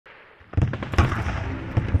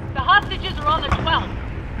are on the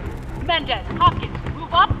 12th. Mendez, Hopkins,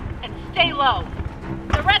 move up and stay low.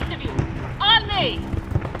 The rest of you, on me!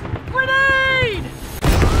 Grenade!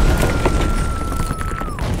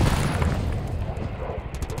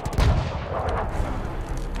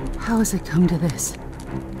 How has it come to this?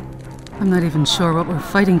 I'm not even sure what we're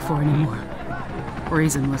fighting for anymore.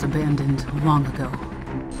 Reason was abandoned long ago.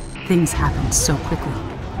 Things happened so quickly.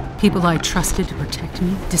 People I trusted to protect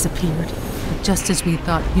me disappeared. But just as we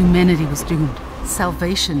thought humanity was doomed,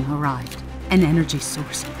 salvation arrived. An energy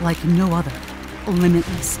source like no other.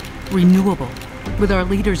 Limitless, renewable. With our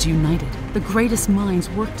leaders united, the greatest minds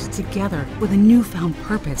worked together with a newfound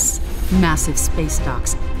purpose. Massive space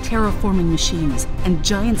docks, terraforming machines, and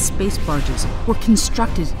giant space barges were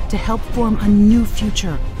constructed to help form a new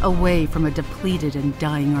future away from a depleted and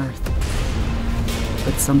dying Earth.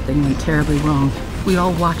 But something went terribly wrong. We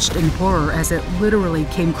all watched in horror as it literally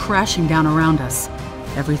came crashing down around us.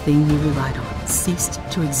 Everything we relied on ceased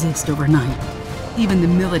to exist overnight. Even the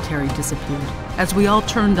military disappeared, as we all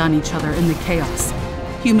turned on each other in the chaos.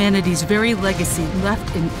 Humanity's very legacy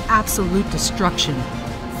left in absolute destruction.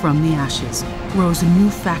 From the ashes rose new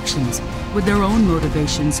factions, with their own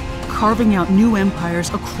motivations, carving out new empires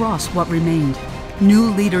across what remained.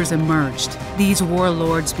 New leaders emerged. These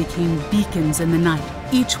warlords became beacons in the night,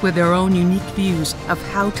 each with their own unique views of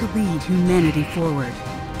how to lead humanity forward.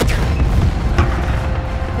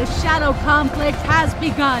 The shadow conflict has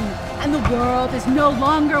begun, and the world is no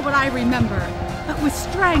longer what I remember. But with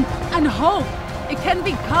strength and hope, it can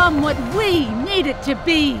become what we need it to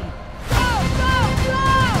be. Go, go, go!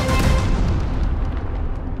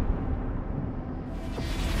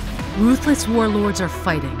 Ruthless warlords are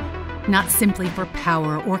fighting, not simply for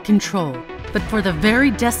power or control, but for the very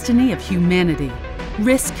destiny of humanity.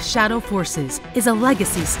 RiskShadowForces is a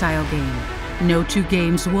legacy-style game. No two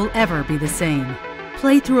games will ever be the same.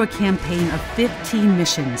 Play through a campaign of 15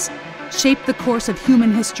 missions. Shape the course of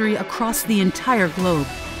human history across the entire globe,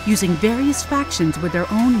 using various factions with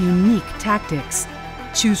their own unique tactics.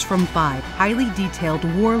 Choose from 5 highly detailed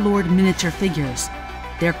warlord miniature figures.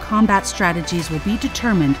 Their combat strategies will be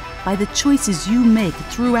determined by the choices you make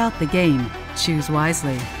throughout the game. Choose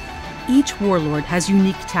wisely. Each warlord has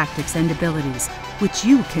unique tactics and abilities, which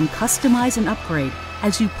you can customize and upgrade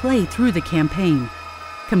as you play through the campaign.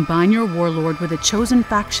 Combine your warlord with a chosen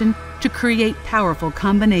faction to create powerful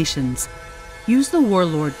combinations. Use the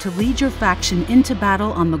warlord to lead your faction into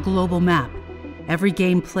battle on the global map. Every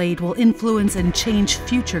game played will influence and change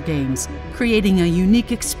future games, creating a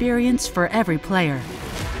unique experience for every player.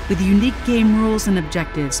 With unique game rules and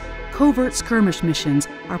objectives, covert skirmish missions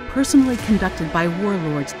are personally conducted by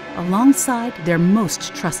warlords alongside their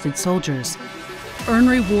most trusted soldiers. Earn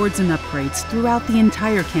rewards and upgrades throughout the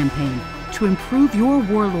entire campaign to improve your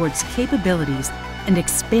warlord's capabilities and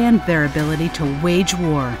expand their ability to wage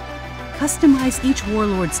war. Customize each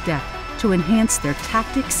warlord's deck to enhance their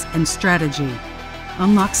tactics and strategy.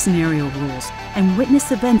 Unlock scenario rules and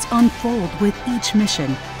witness events unfold with each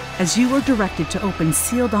mission as you are directed to open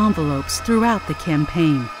sealed envelopes throughout the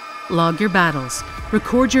campaign. Log your battles,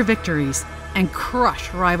 record your victories, and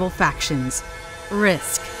crush rival factions.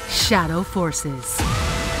 RiskShadowForces.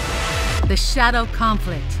 The shadow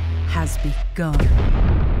conflict has begun.